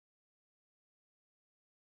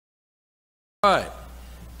All right.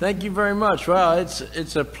 Thank you very much. Well,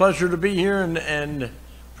 it's a pleasure to be here and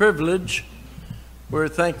privilege. We're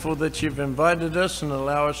thankful that you've invited us and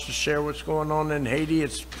allow us to share what's going on in Haiti.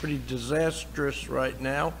 It's pretty disastrous right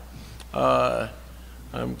now.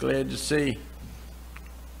 I'm glad to see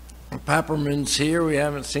Papperman's here. We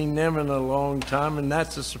haven't seen them in a long time, and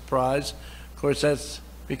that's a surprise. Of course, that's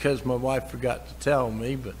because my wife forgot to tell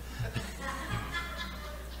me, but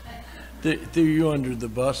threw you under the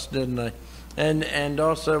bus, didn't I? And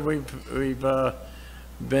also we've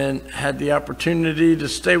had the opportunity to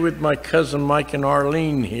stay with my cousin Mike and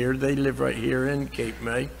Arlene here. They live right here in Cape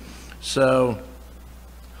May, so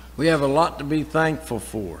we have a lot to be thankful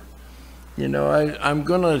for. You know, I'm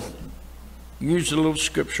going to use a little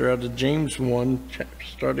scripture out of James 1,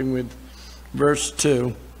 starting with verse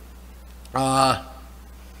 2.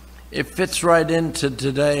 It fits right into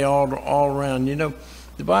today all around. You know,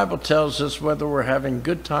 the Bible tells us whether we're having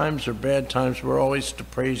good times or bad times, we're always to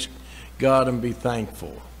praise God and be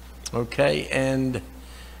thankful. Okay? And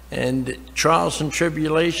trials and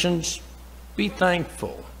tribulations, be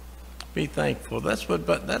thankful. Be thankful. That's what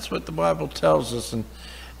the Bible tells us.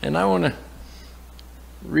 And I want to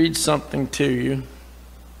read something to you.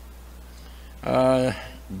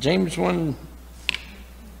 James 1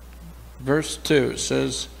 verse 2, it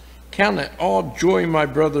says, "Count it all joy, my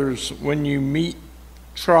brothers, when you meet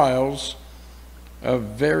trials of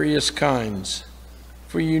various kinds,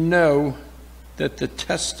 for you know that the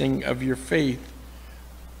testing of your faith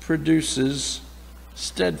produces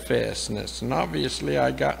steadfastness." And obviously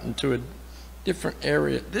I got into a different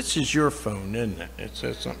area. This is your phone, isn't it? It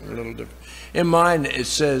says something a little different. In mine it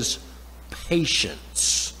says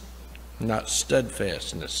patience, not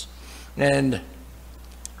steadfastness. And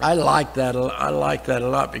I like that a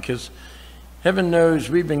lot, because heaven knows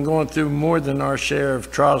we've been going through more than our share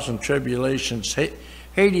of trials and tribulations.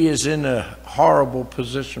 Haiti is in a horrible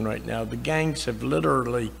position right now. The gangs have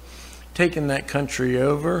literally taken that country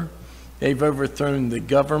over. They've overthrown the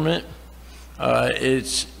government.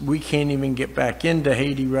 We can't even get back into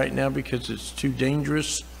Haiti right now because it's too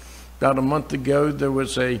dangerous. About a month ago, there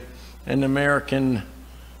was an American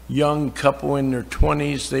young couple in their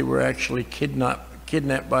 20s. They were actually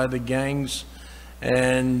kidnapped by the gangs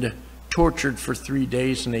and tortured for 3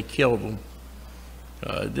 days, and they killed them.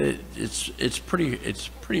 It's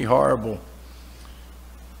pretty horrible.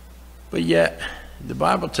 But yet, the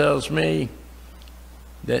Bible tells me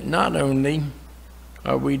that not only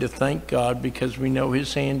are we to thank God because we know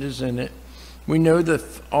His hand is in it, we know that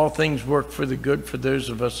all things work for the good for those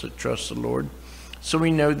of us that trust the Lord. So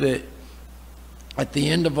we know that at the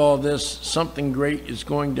end of all this, something great is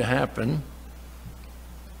going to happen,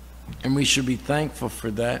 and we should be thankful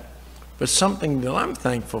for that. But something that I'm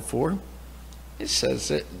thankful for, it says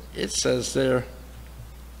there,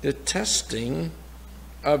 the testing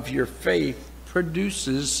of your faith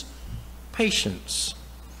produces patience.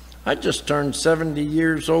 I just turned 70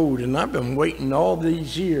 years old, and I've been waiting all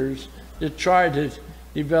these years to try to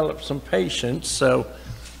develop some patience. So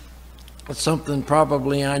it's something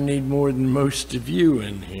probably I need more than most of you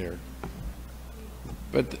in here.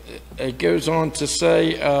 But it goes on to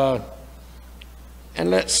say, and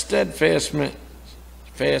let steadfastness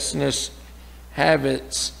have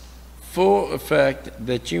its full effect,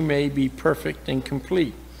 that you may be perfect and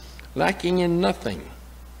complete, lacking in nothing.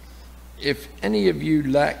 If any of you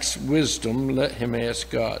lacks wisdom, let him ask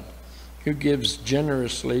God, who gives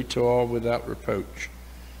generously to all without reproach,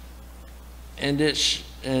 and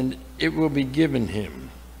it will be given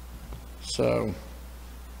him. So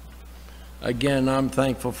again, I'm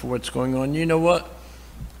thankful for what's going on. You know what?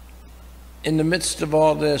 In the midst of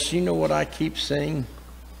all this, you know what I keep saying?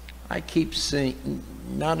 I keep seeing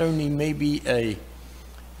not only maybe a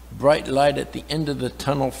bright light at the end of the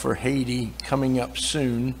tunnel for Haiti coming up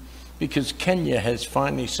soon, because Kenya has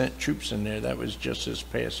finally sent troops in there. That was just this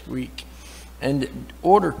past week. And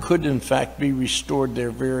order could in fact be restored there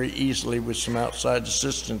very easily with some outside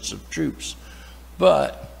assistance of troops.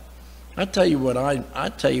 But I tell you what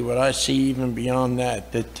I see even beyond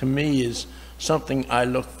that, that to me is something I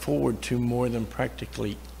look forward to more than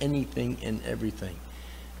practically anything and everything.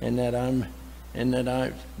 And that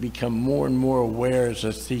I've become more and more aware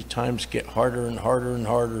as these times get harder and harder and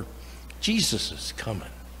harder. Jesus is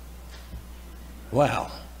coming.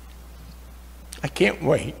 Wow. I can't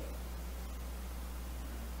wait.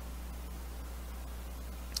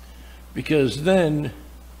 Because then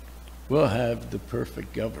we'll have the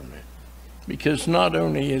perfect government. Because not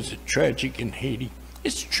only is it tragic in Haiti,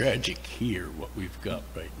 it's tragic here, what we've got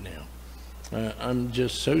right now. I'm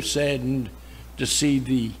just so saddened to see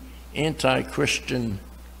the anti-Christian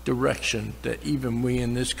direction that even we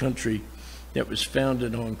in this country that was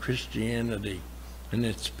founded on Christianity, and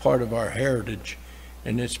it's part of our heritage,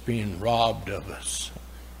 and it's being robbed of us.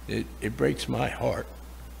 It breaks my heart.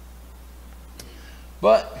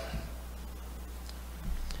 But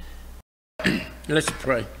let's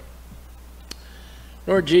pray.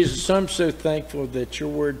 Lord Jesus, I'm so thankful that your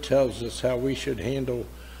word tells us how we should handle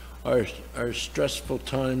our stressful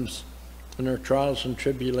times and our trials and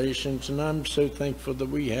tribulations, and I'm so thankful that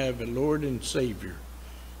we have a Lord and Savior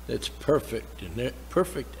that's perfect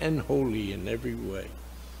and holy in every way,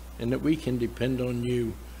 and that we can depend on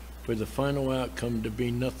you for the final outcome to be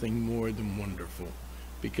nothing more than wonderful,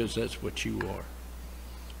 because that's what you are.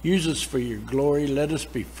 Use us for your glory. Let us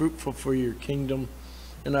be fruitful for your kingdom.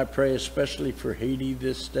 And I pray especially for Haiti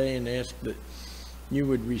this day, and ask that you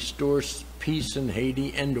would restore peace in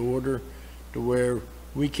Haiti and order to where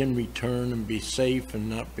we can return and be safe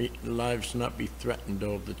and lives not be threatened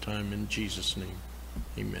all the time. In Jesus' name,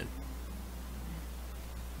 amen.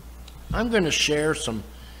 I'm going to share some.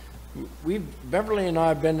 Beverly and I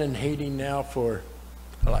have been in Haiti now for,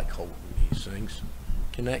 I like holding these things.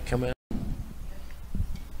 Can that come out?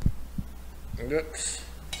 Oops.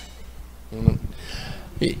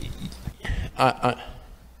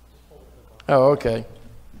 Oh, okay.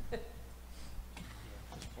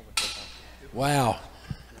 Wow.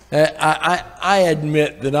 I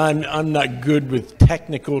admit that I'm not good with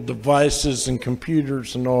technical devices and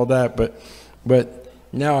computers and all that, but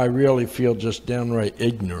now I really feel just downright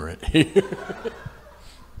ignorant.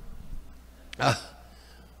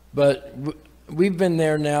 But we've been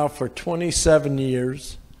there now for 27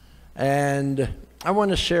 years, and I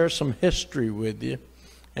want to share some history with you,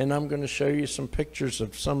 and I'm going to show you some pictures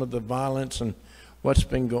of some of the violence and what's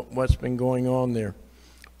been going on there.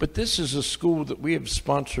 But this is a school that we have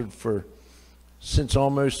sponsored since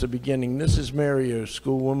almost the beginning. This is Mario's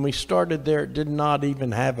school. When we started there, it did not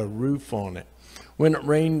even have a roof on it. When it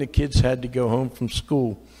rained, the kids had to go home from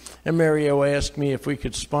school. And Mario asked me if we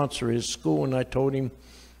could sponsor his school, and I told him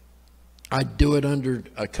I'd do it under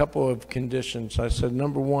a couple of conditions. I said,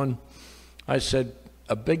 number one, I said,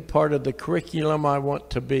 a big part of the curriculum I want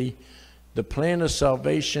to be the plan of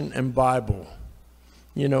salvation and Bible.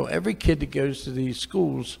 You know, every kid that goes to these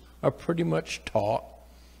schools are pretty much taught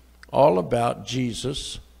all about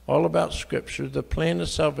Jesus, all about Scripture, the plan of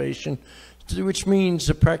salvation, which means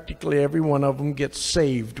that practically every one of them gets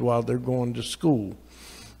saved while they're going to school.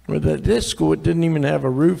 With this school, it didn't even have a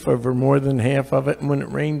roof over more than half of it, and when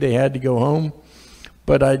it rained, they had to go home.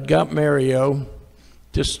 But I'd got Mario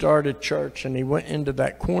to start a church, and he went into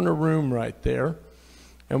that corner room right there,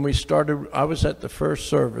 and we started. I was at the first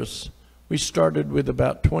service. We started with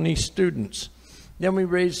about 20 students. Then we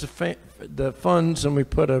raised the funds, and we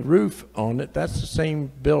put a roof on it. That's the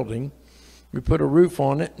same building. We put a roof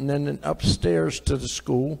on it, and then upstairs to the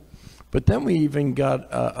school. But then we even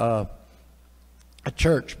got a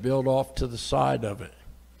church built off to the side of it.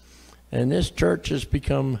 And this church has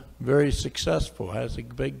become very successful, has a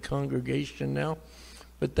big congregation now.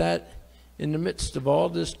 But that, in the midst of all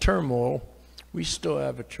this turmoil, we still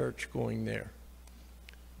have a church going there.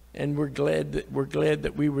 And we're glad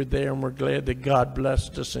that we were there, and we're glad that God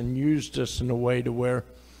blessed us and used us in a way to where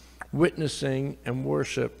witnessing and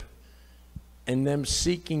worship and them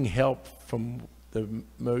seeking help from the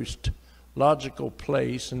most logical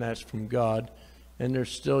place, and that's from God, and they're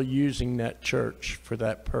still using that church for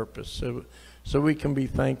that purpose. So we can be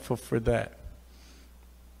thankful for that.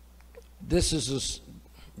 This is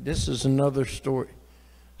another story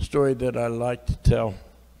that I like to tell.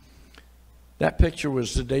 That picture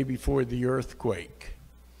was the day before the earthquake.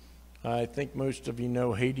 I think most of you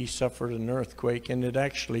know Haiti suffered an earthquake, and it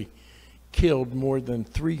actually killed more than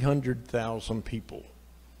 300,000 people.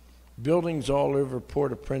 Buildings all over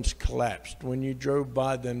Port-au-Prince collapsed. When you drove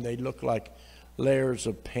by them, they looked like layers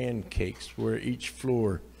of pancakes, where each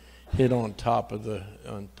floor hit on top of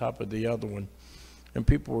the other one, and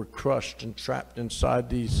people were crushed and trapped inside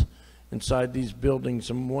these buildings.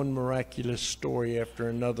 And one miraculous story after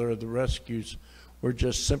another of the rescues were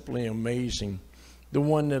just simply amazing. The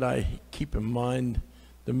one that I keep in mind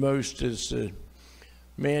the most is the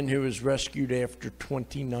man who was rescued after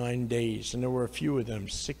 29 days, and there were a few of them,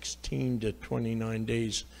 16 to 29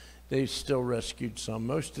 days. They still rescued some.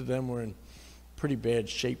 Most of them were in pretty bad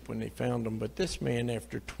shape when they found them, but this man,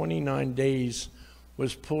 after 29 days,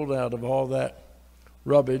 was pulled out of all that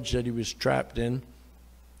rubbish that he was trapped in.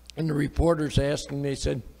 And the reporters asked him, they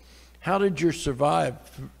said, how did you survive?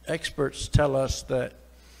 Experts tell us that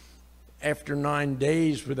after 9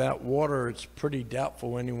 days without water, it's pretty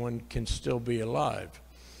doubtful anyone can still be alive.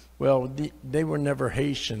 Well, they were never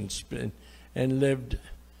Haitians and lived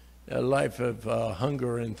a life of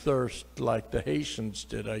hunger and thirst like the Haitians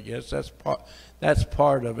did, I guess. That's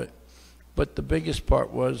part of it. But the biggest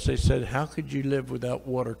part was they said, how could you live without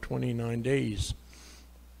water 29 days?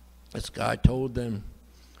 This guy told them,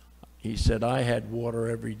 he said, I had water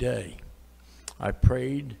every day. I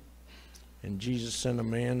prayed, and Jesus sent a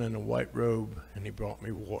man in a white robe, and he brought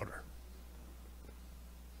me water.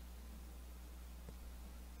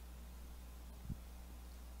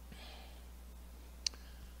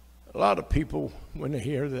 A lot of people, when they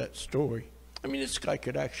hear that story, I mean, this guy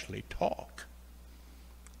could actually talk.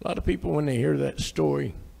 A lot of people, when they hear that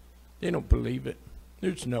story, they don't believe it.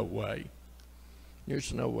 There's no way.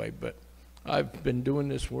 There's no way. But I've been doing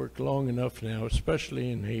this work long enough now, especially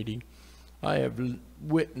in Haiti. I have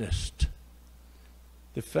witnessed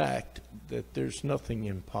the fact that there's nothing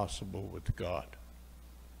impossible with God.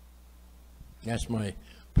 That's my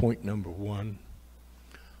point number one.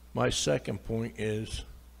 My second point is,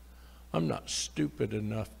 I'm not stupid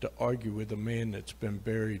enough to argue with a man that's been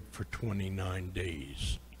buried for 29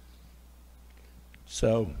 days.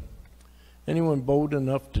 So, anyone bold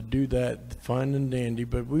enough to do that, fine and dandy.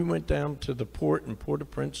 But we went down to the port in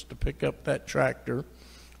Port-au-Prince to pick up that tractor.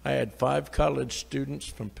 I had 5 college students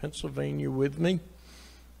from Pennsylvania with me.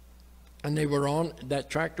 And they were on, that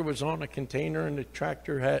tractor was on a container, and the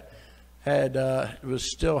tractor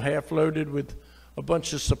was still half loaded with a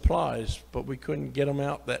bunch of supplies, but we couldn't get them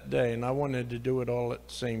out that day, and I wanted to do it all at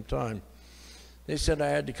the same time. They said I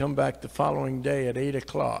had to come back the following day at 8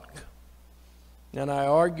 o'clock, and I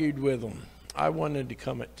argued with them. I wanted to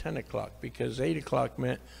come at 10 o'clock because 8 o'clock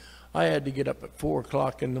meant I had to get up at 4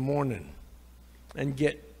 o'clock in the morning and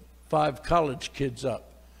get 5 college kids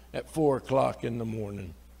up at 4 o'clock in the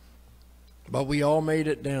morning. But we all made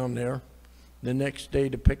it down there the next day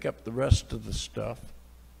to pick up the rest of the stuff.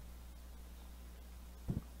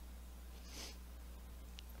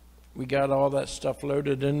 We got all that stuff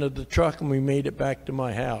loaded into the truck, and we made it back to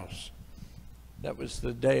my house. That was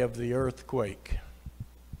the day of the earthquake.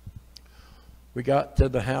 We got to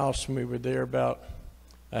the house, and we were there about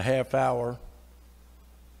a half hour,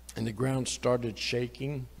 and the ground started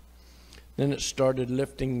shaking. Then it started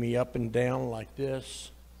lifting me up and down like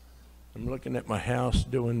this. I'm looking at my house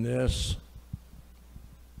doing this,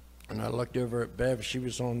 and I looked over at Bev. She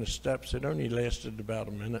was on the steps. It only lasted about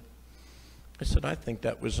a minute. I said, I think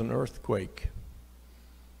that was an earthquake.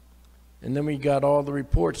 And then we got all the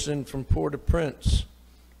reports in from Port-au-Prince,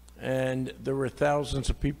 and there were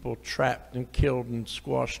thousands of people trapped and killed and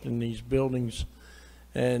squashed in these buildings,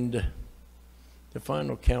 and the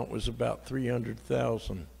final count was about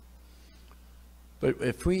 300,000. But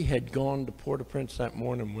if we had gone to Port-au-Prince that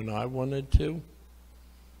morning when I wanted to,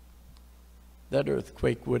 that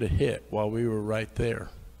earthquake would have hit while we were right there.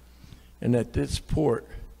 And at this port,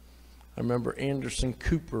 I remember Anderson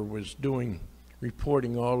Cooper was doing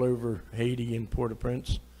reporting all over Haiti and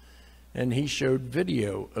Port-au-Prince, and he showed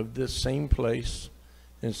video of this same place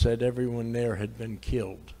and said everyone there had been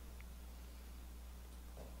killed.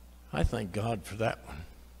 I thank God for that one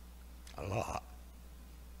a lot.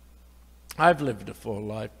 I've lived a full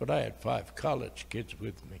life, but I had 5 college kids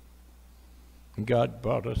with me, and God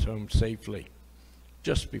brought us home safely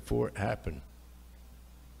just before it happened.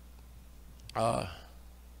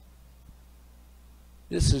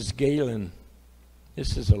 This is Galen.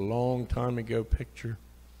 This is a long time ago picture.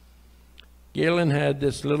 Galen had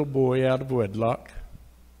this little boy out of wedlock.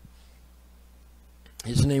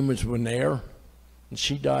 His name was Winair, and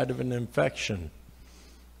she died of an infection.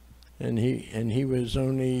 And he was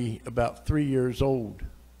only about 3 years old.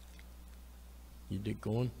 You dig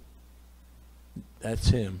going? That's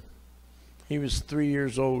him. He was 3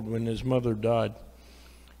 years old when his mother died.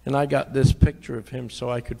 And I got this picture of him so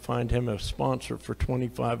I could find him a sponsor for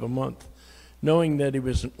 $25 a month. Knowing that he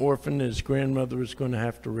was an orphan, his grandmother was going to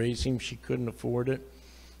have to raise him. She couldn't afford it.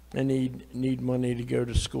 And he'd need money to go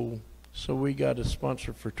to school. So we got a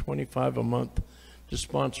sponsor for $25 a month to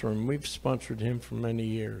sponsor him. We've sponsored him for many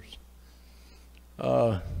years.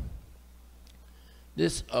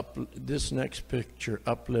 This next picture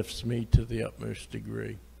uplifts me to the utmost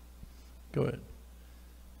degree. Go ahead.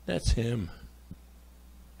 That's him.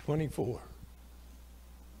 24.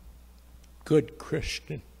 Good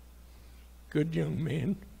Christian. Good young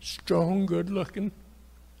man. Strong, good looking.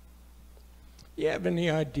 You have any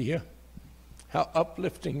idea how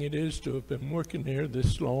uplifting it is to have been working there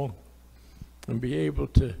this long and be able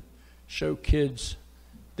to show kids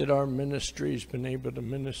that our ministry has been able to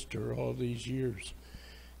minister all these years?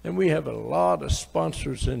 And we have a lot of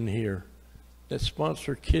sponsors in here that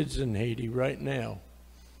sponsor kids in Haiti right now.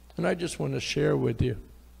 And I just want to share with you.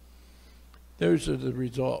 Those are the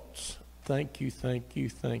results. thank you, thank you,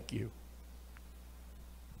 thank you.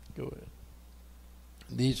 Go ahead.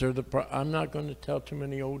 These are I'm not going to tell too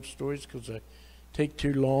many old stories because they take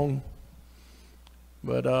too long.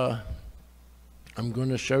 But I'm going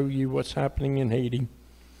to show you what's happening in Haiti.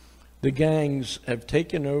 The gangs have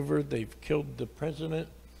taken over. They've killed the president.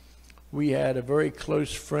 We had a very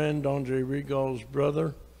close friend, Andre Rigal's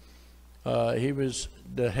brother. He was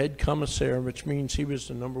the head commissaire, which means he was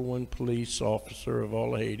the #1 police officer of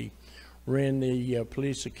all of Haiti. Ran the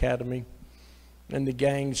police academy, and the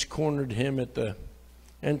gangs cornered him at the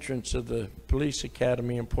entrance of the police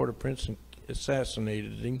academy in Port-au-Prince and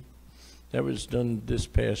assassinated him. That was done this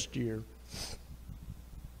past year.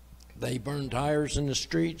 They burned tires in the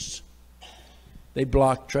streets. They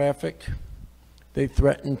blocked traffic. They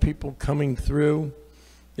threatened people coming through.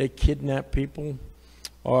 They kidnapped people.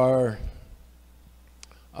 Our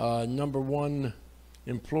 #1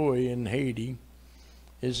 employee in Haiti,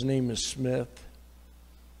 his name is Smith.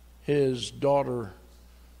 His daughter,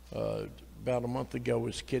 about a month ago,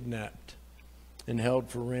 was kidnapped and held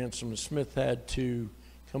for ransom. Smith had to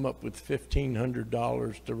come up with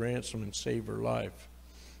 $1,500 to ransom and save her life.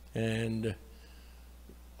 And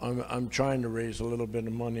I'm trying to raise a little bit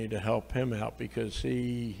of money to help him out because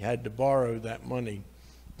he had to borrow that money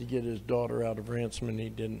to get his daughter out of ransom, and he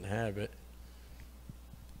didn't have it.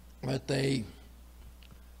 But they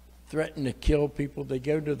threaten to kill people. They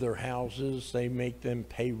go to their houses. They make them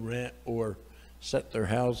pay rent or set their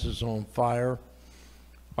houses on fire.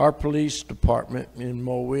 Our police department in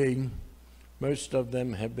Moe, most of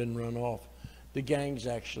them have been run off. The gangs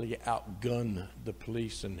actually outgun the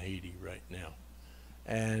police in Haiti right now.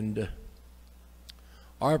 And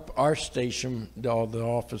our station, all the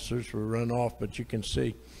officers were run off, but you can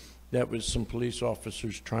see that was some police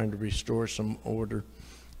officers trying to restore some order.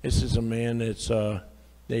 This is a man that's,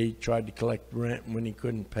 they tried to collect rent, and when he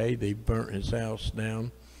couldn't pay, they burnt his house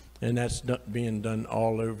down. And that's being done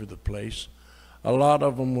all over the place. A lot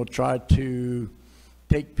of them will try to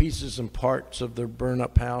take pieces and parts of their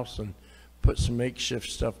burn-up house and put some makeshift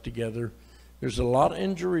stuff together. There's a lot of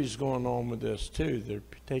injuries going on with this, too. They're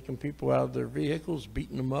taking people out of their vehicles,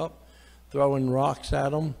 beating them up, throwing rocks at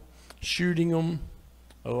them, shooting them.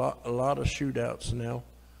 A lot of shootouts now.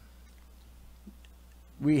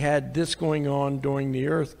 We had this going on during the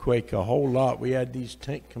earthquake a whole lot. We had these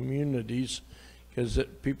tent communities because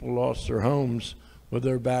people lost their homes. Well,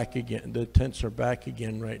 they're back again. The tents are back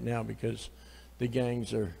again right now because the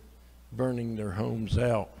gangs are burning their homes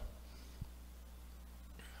out.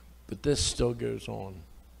 But this still goes on.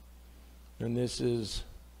 And this is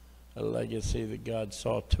a legacy that God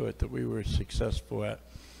saw to it that we were successful at.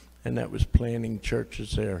 And that was planting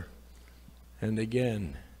churches there. And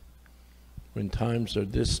again, when times are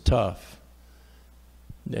this tough,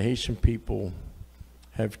 the Haitian people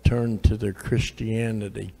have turned to their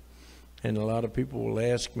Christianity. And a lot of people will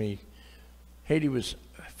ask me, Haiti was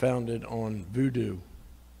founded on voodoo.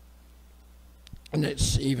 And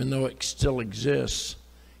it's, even though it still exists,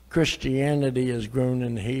 Christianity has grown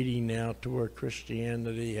in Haiti now to where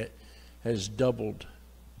Christianity has doubled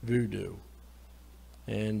voodoo.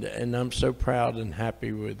 And I'm so proud and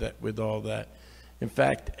happy with that, with all that. In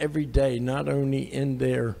fact, every day, not only in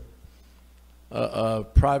their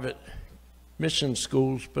private mission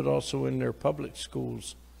schools, but also in their public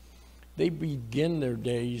schools, they begin their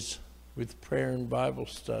days with prayer and Bible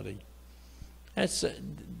study. I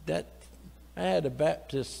had a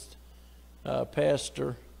Baptist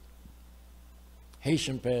pastor,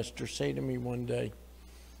 Haitian pastor, say to me one day,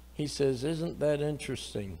 he says, "Isn't that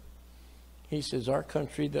interesting?" He says, "Our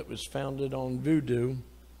country that was founded on voodoo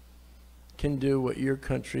can do what your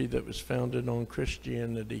country that was founded on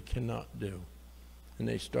Christianity cannot do." And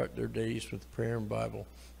they start their days with prayer and Bible.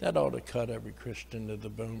 That ought to cut every Christian to the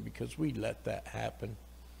bone because we let that happen.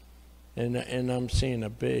 And I'm seeing a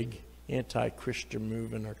big anti-Christian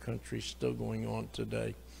move in our country still going on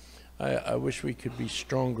today. I wish we could be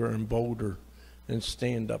stronger and bolder and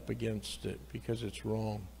stand up against it because it's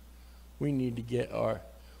wrong. We need to get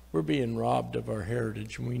we're being robbed of our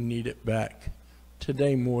heritage, and we need it back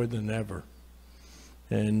today more than ever.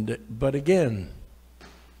 But again,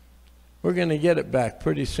 we're going to get it back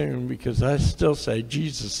pretty soon because I still say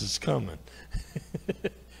Jesus is coming.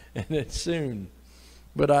 And it's soon.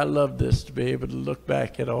 But I love this, to be able to look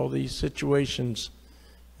back at all these situations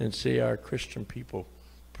and see our Christian people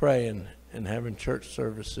praying and having church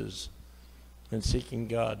services and seeking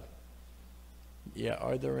God. Yeah,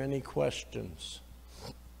 are there any questions?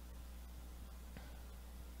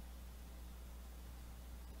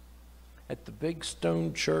 At the Big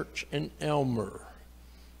Stone Church in Elmer,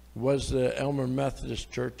 was the Elmer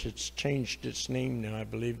Methodist Church. It's changed its name now. I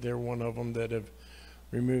believe they're one of them that have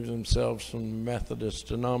removed themselves from the Methodist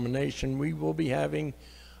denomination. We will be having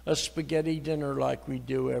a spaghetti dinner like we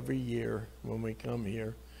do every year when we come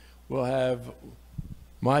here. We'll have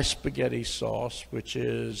my spaghetti sauce, which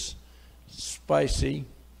is spicy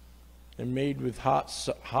and made with hot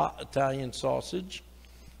Italian sausage,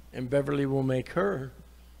 and Beverly will make her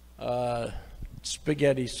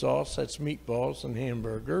spaghetti sauce. That's meatballs and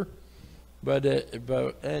hamburger,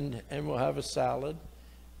 and we'll have a salad.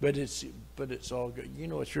 But it's all good. You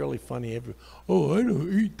know, it's really funny. Oh, I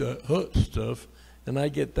don't eat that hot stuff, and I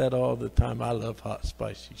get that all the time. I love hot,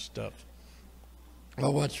 spicy stuff.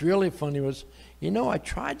 Well, what's really funny was, you know, I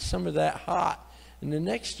tried some of that hot, and the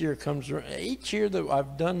next year comes around. Each year that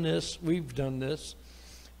I've done this, we've done this,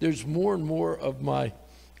 there's more and more of my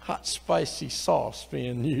hot, spicy sauce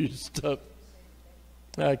being used up.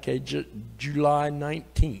 Okay, July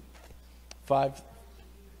 19th,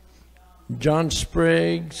 John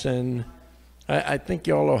Spriggs, and I think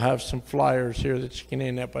y'all will have some flyers here that you can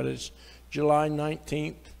hand out, but it's July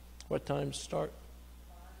 19th. What time start?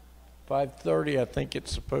 5:30, I think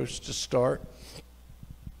it's supposed to start.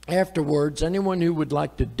 Afterwards, anyone who would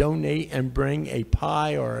like to donate and bring a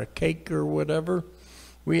pie or a cake or whatever,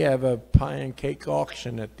 we have a pie and cake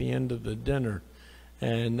auction at the end of the dinner,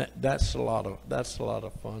 and that's a lot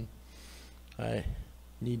of fun. I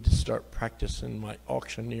need to start practicing my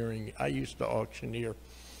auctioneering. I used to auctioneer.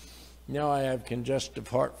 Now I have congestive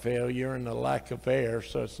heart failure and a lack of air,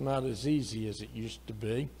 so it's not as easy as it used to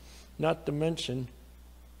be. Not to mention,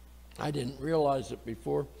 I didn't realize it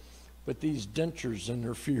before, but these dentures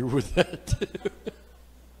interfere with that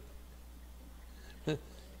too.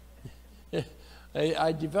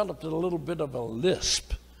 I developed a little bit of a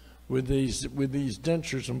lisp with these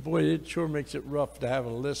dentures, and boy, it sure makes it rough to have a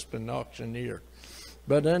lisp and auctioneer.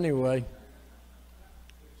 But anyway,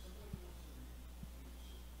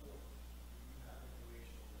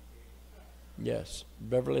 yes,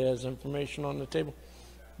 Beverly has information on the table.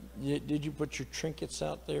 Did you put your trinkets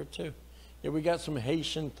out there too? Yeah, we got some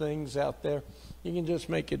Haitian things out there. You can just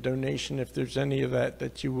make a donation if there's any of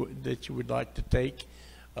that you would like to take.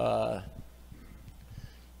 Are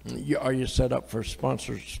you set up for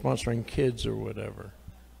sponsoring kids or whatever?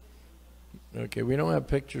 Okay, we don't have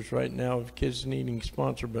pictures right now of kids needing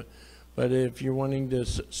sponsor, but if you're wanting to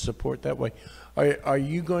support that way, are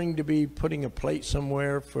you going to be putting a plate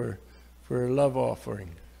somewhere for a love offering?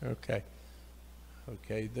 Okay,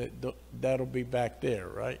 that'll be back there,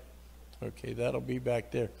 right? Okay, that'll be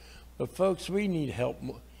back there. But folks, we need help.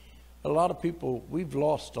 A lot of people, we've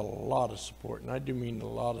lost a lot of support, and I do mean a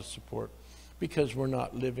lot of support, because we're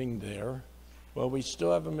not living there. Well, we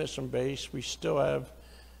still have a mission base. We still have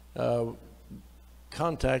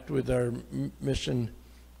contact with our mission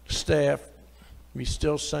staff. We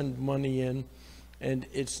still send money in, and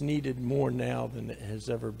it's needed more now than it has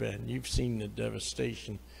ever been. You've seen the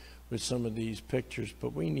devastation with some of these pictures,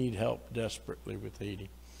 but we need help desperately with Haiti,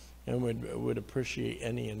 and would appreciate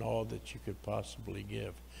any and all that you could possibly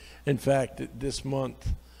give. In fact, this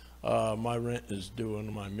month, my rent is due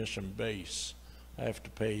on my mission base. I have to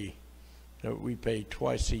pay, we pay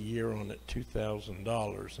twice a year on it,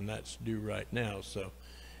 $2,000, and that's due right now. So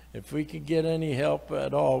if we could get any help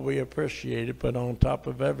at all, we appreciate it. But on top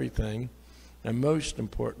of everything, and most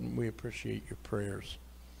important, we appreciate your prayers.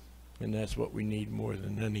 And that's what we need more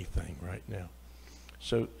than anything right now.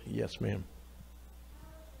 So, yes, ma'am.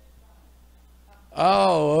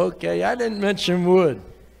 Oh, okay. I didn't mention Wood.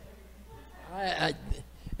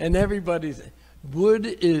 And everybody's, Wood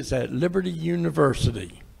is at Liberty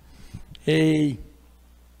University.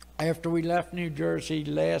 After we left New Jersey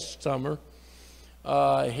last summer,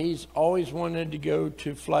 he's always wanted to go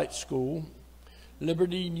to flight school.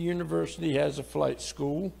 Liberty University has a flight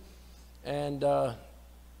school, and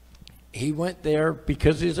he went there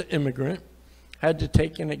because he's an immigrant, had to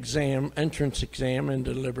take an exam, entrance exam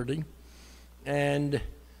into Liberty, and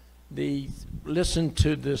they listened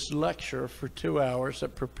to this lecture for 2 hours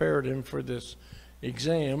that prepared him for this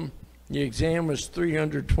exam. The exam was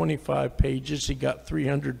 325 pages. He got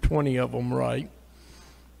 320 of them right.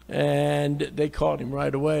 And they called him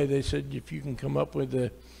right away. They said, if you can come up with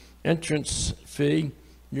the entrance fee,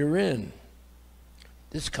 you're in.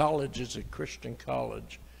 This college is a Christian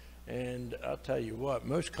college. And I'll tell you what,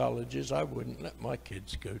 most colleges I wouldn't let my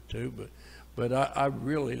kids go to, but I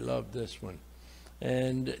really love this one.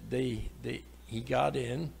 And he got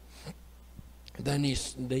in. Then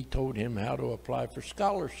they told him how to apply for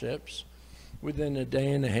scholarships. Within a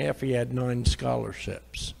day and a half, he had 9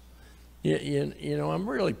 scholarships. You know, I'm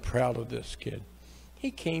really proud of this kid.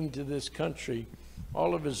 He came to this country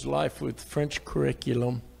all of his life with French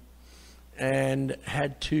curriculum and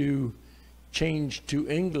had to change to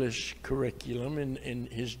English curriculum in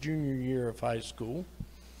his junior year of high school.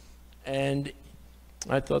 And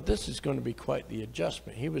I thought, this is going to be quite the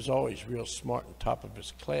adjustment. He was always real smart and top of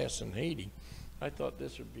his class in Haiti. I thought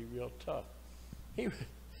this would be real tough. He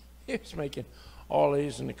was making all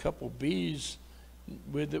A's and a couple B's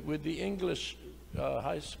with the English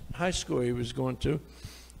high school he was going to.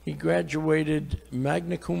 He graduated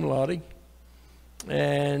magna cum laude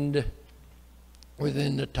and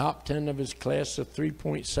within the top 10 of his class, a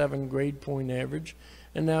 3.7 grade point average,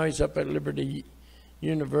 and now he's up at Liberty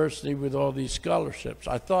University with all these scholarships.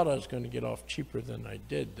 I thought I was going to get off cheaper than I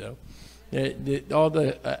did, though. All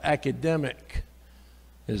the academic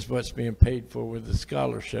is what's being paid for with the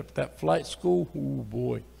scholarship. That flight school, oh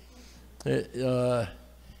boy.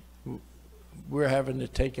 We're having to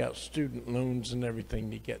take out student loans and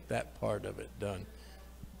everything to get that part of it done.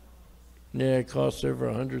 Yeah, it costs over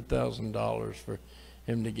 $100,000 for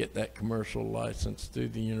him to get that commercial license through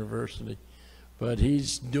the university. But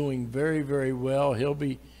he's doing very, very well. He'll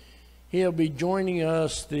be joining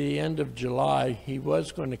us the end of July. He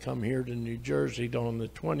was going to come here to New Jersey on the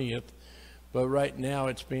 20th, but right now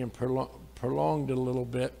it's being prolonged a little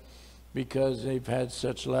bit because they've had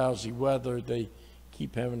such lousy weather. They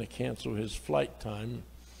keep having to cancel his flight time.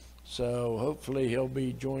 So hopefully he'll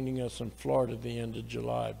be joining us in Florida at the end of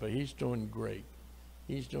July, but he's doing great.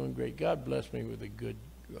 He's doing great. God bless me with a good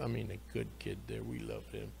kid there. We love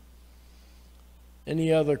him.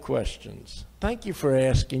 Any other questions? Thank you for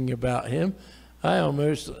asking about him. I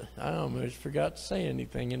almost forgot to say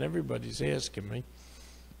anything, and everybody's asking me.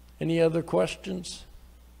 Any other questions?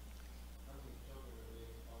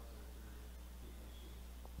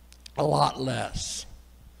 A lot less.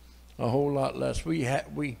 A whole lot less.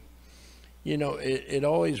 You know, it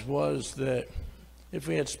always was that if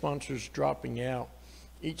we had sponsors dropping out,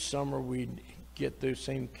 each summer we'd get those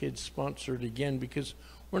same kids sponsored again, because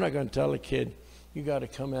we're not going to tell a kid, you got to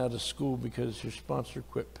come out of school because your sponsor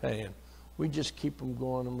quit paying. We just keep them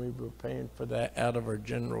going, and we were paying for that out of our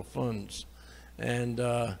general funds. And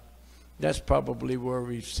that's probably where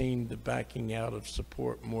we've seen the backing out of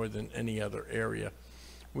support more than any other area.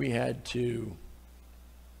 We had to,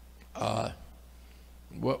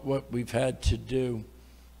 what we've had to do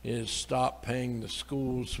is stop paying the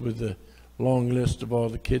schools with the long list of all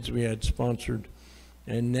the kids we had sponsored,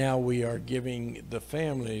 and now we are giving the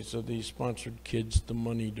families of these sponsored kids the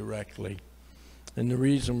money directly. And the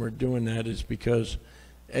reason we're doing that is because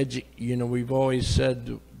you know, we've always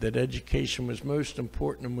said that education was most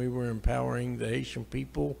important, and we were empowering the Haitian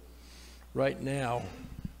people. Right now,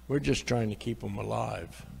 we're just trying to keep them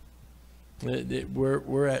alive.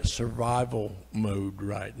 We're at survival mode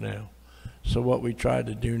right now. So what we try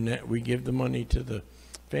to do now, we give the money to the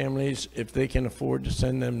families. If they can afford to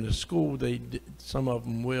send them to school, some of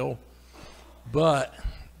them will. But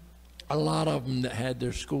a lot of them that had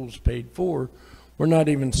their schools paid for were not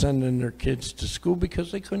even sending their kids to school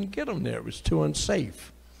because they couldn't get them there. It was too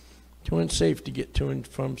unsafe. Too unsafe to get to and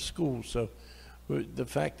from school. So the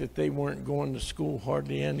fact that they weren't going to school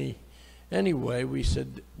hardly anyway, we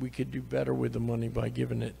said we could do better with the money by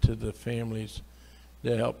giving it to the families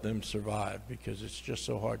to help them survive, because it's just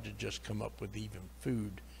so hard to just come up with even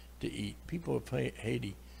food to eat. People of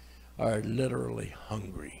Haiti are literally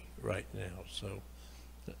hungry right now. So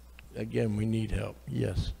again, we need help.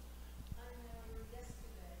 Yes.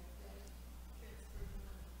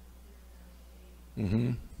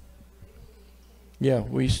 Mm-hmm. Yeah,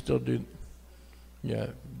 we still do. Yeah.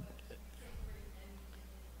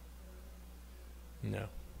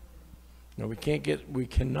 No, we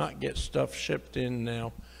cannot get stuff shipped in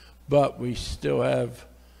now, but we still have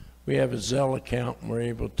a Zelle account, and we're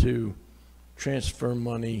able to transfer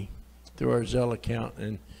money through our Zelle account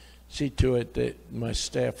and see to it that my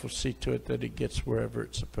staff will see to it that it gets wherever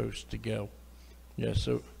it's supposed to go. Yeah,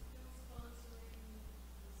 so.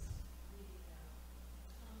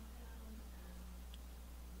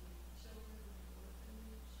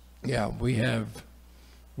 Yeah, we have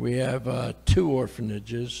 2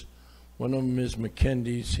 orphanages. One of them is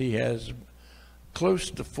McKendy's. He has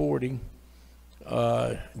close to 40.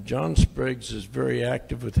 John Spriggs is very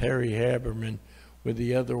active with Harry Haberman with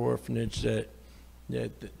the other orphanage that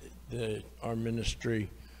our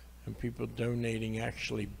ministry and people donating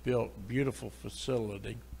actually built. Beautiful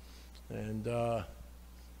facility. And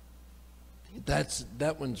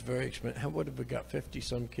that one's very expensive. What have we got?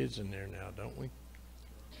 50-some kids in there now, don't we?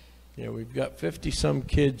 Yeah, we've got 50-some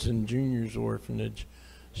kids in Junior's orphanage.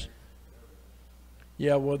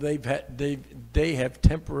 Yeah, well, they have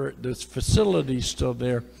temporary. This facility's still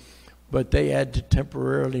there. but they had to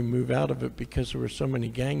temporarily move out of it because there were so many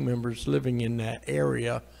gang members living in that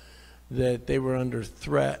area that they were under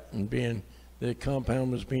threat, and the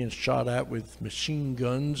compound was being shot at with machine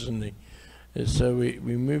guns, and so we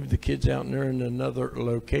moved the kids out, and they're in another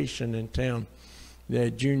location in town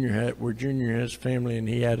that where Junior has family,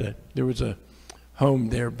 and there was a home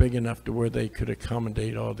there big enough to where they could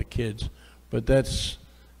accommodate all the kids. But that's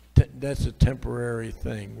a temporary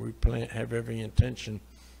thing. We have every intention,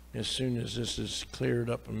 as soon as this is cleared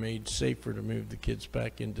up and made safer, to move the kids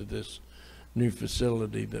back into this new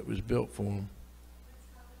facility that was built for them.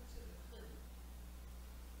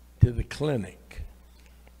 To the clinic.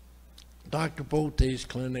 Dr. Polte's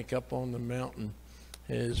clinic up on the mountain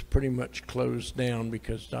is pretty much closed down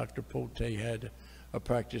because Dr. Polte had a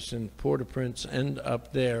practice in Port-au-Prince and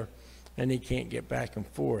up there, and he can't get back and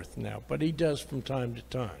forth now, but he does from time to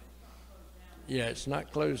time. Yeah, it's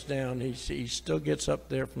not closed down. He still gets up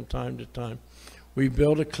there from time to time. We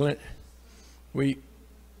built a clinic. We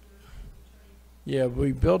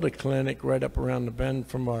built a clinic right up around the bend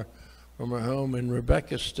from our home, and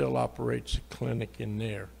Rebecca still operates a clinic in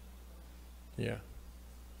there. Yeah,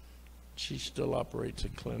 she still operates a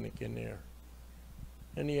clinic in there.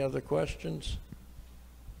 Any other questions?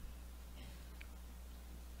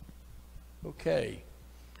 Okay.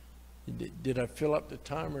 Did I fill up the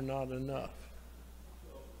time or not enough?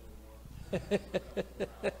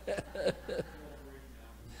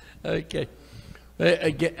 Okay.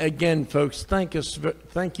 Again, folks, thank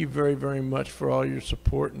you very, very much for all your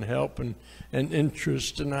support and help and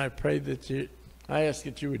interest, and I ask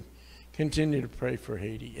that you would continue to pray for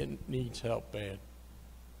Haiti. It needs help bad.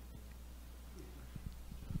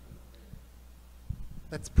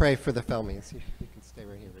 Let's pray for the Felmeys. You can stay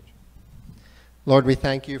right here, Richard. Lord, we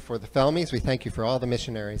thank you for the Felmeys. We thank you for all the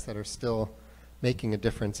missionaries that are still making a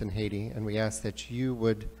difference in Haiti, and we ask that you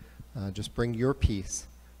would just bring your peace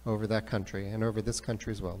over that country and over this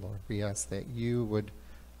country as well, Lord. We ask that you would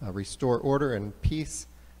restore order and peace,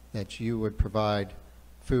 that you would provide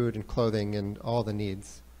food and clothing and all the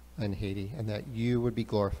needs in Haiti, and that you would be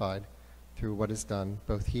glorified through what is done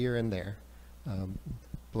both here and there.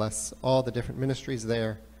 Bless all the different ministries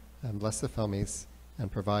there, and bless the Felmeys,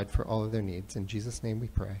 and provide for all of their needs. In Jesus' name we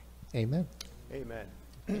pray. Amen. Amen.